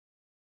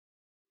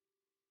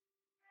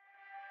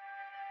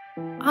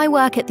I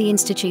work at the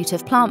Institute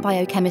of Plant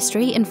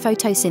Biochemistry and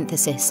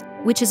Photosynthesis,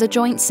 which is a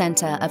joint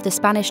centre of the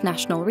Spanish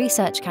National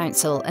Research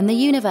Council and the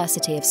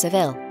University of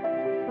Seville.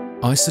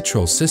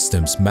 Isotrol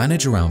Systems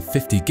manage around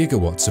 50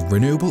 gigawatts of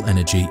renewable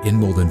energy in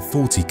more than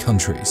 40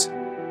 countries.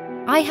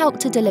 I help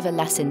to deliver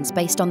lessons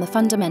based on the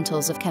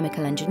fundamentals of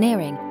chemical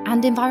engineering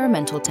and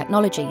environmental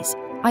technologies.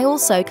 I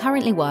also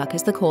currently work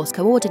as the course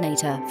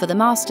coordinator for the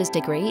master's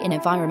degree in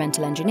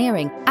environmental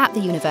engineering at the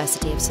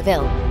University of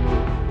Seville.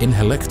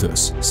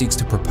 Inhelectus seeks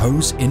to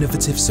propose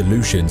innovative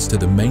solutions to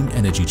the main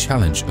energy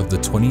challenge of the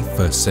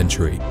 21st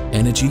century,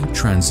 energy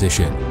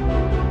transition.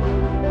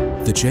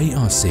 The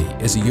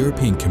JRC is a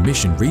European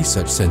Commission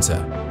research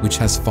centre which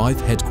has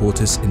 5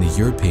 headquarters in the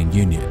European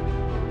Union,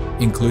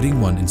 including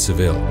one in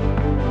Seville.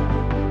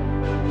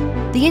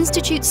 The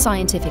Institute's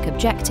scientific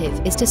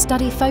objective is to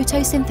study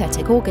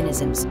photosynthetic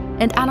organisms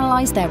and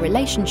analyse their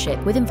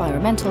relationship with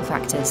environmental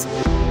factors.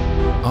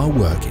 Our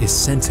work is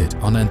centered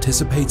on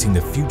anticipating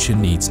the future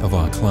needs of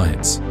our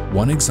clients.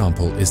 One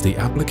example is the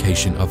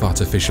application of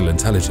artificial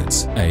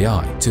intelligence,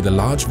 AI, to the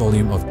large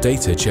volume of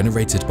data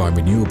generated by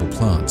renewable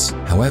plants.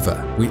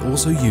 However, we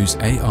also use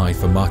AI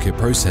for market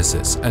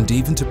processes and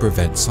even to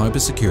prevent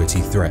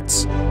cybersecurity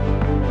threats.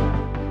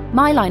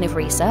 My line of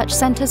research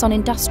centres on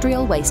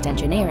industrial waste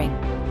engineering.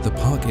 The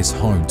park is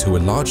home to a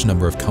large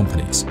number of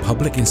companies,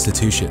 public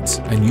institutions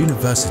and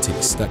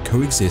universities that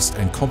coexist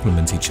and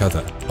complement each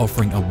other,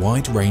 offering a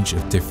wide range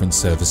of different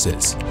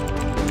services.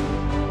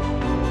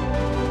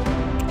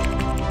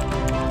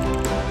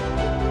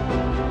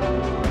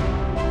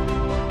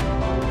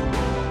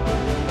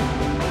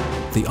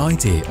 The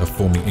idea of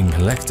forming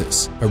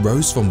Inhelectus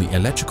arose from the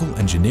electrical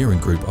engineering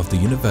group of the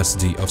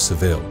University of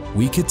Seville.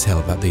 We could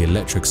tell that the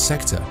electric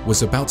sector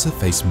was about to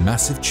face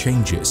massive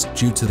changes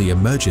due to the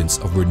emergence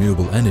of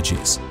renewable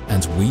energies,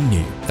 and we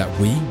knew that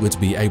we would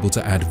be able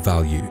to add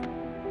value.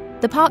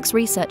 The park's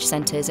research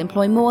centres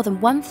employ more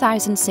than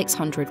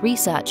 1,600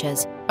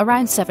 researchers,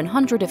 around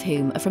 700 of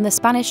whom are from the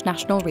Spanish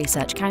National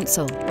Research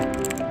Council.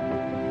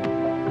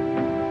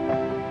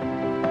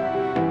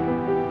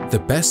 The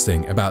best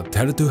thing about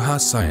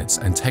CARTUJA Science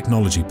and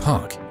Technology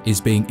Park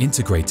is being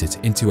integrated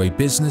into a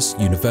business,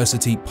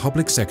 university,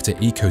 public sector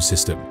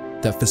ecosystem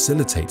that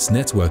facilitates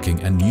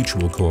networking and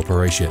mutual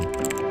cooperation.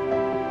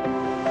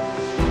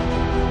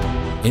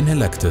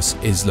 Inhelectus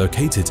is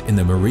located in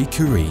the Marie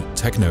Curie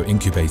Techno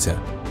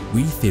Incubator.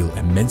 We feel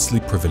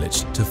immensely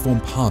privileged to form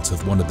part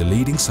of one of the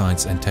leading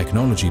science and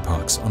technology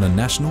parks on a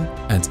national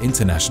and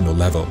international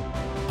level.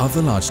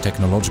 Other large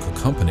technological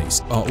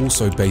companies are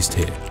also based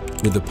here,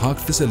 with the park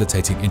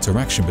facilitating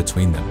interaction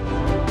between them.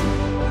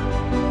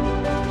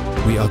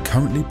 We are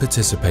currently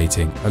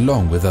participating,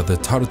 along with other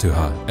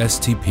CARTUJA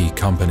STP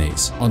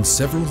companies, on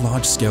several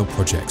large-scale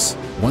projects.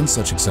 One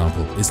such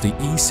example is the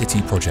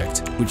E-City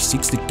project, which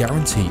seeks to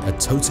guarantee a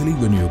totally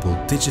renewable,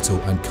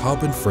 digital and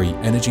carbon-free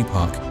energy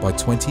park by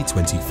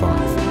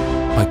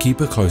 2025. I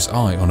keep a close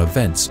eye on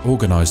events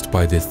organised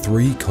by the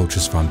Three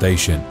Cultures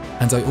Foundation,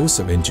 and I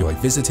also enjoy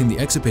visiting the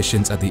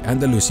exhibitions at the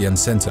Andalusian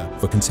Centre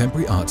for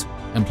Contemporary Art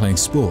and playing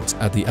sport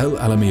at the El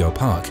Alamillo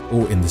Park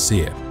or in the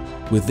CIE.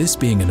 With this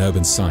being an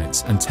urban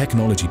science and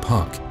technology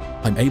park,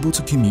 I'm able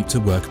to commute to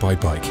work by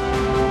bike.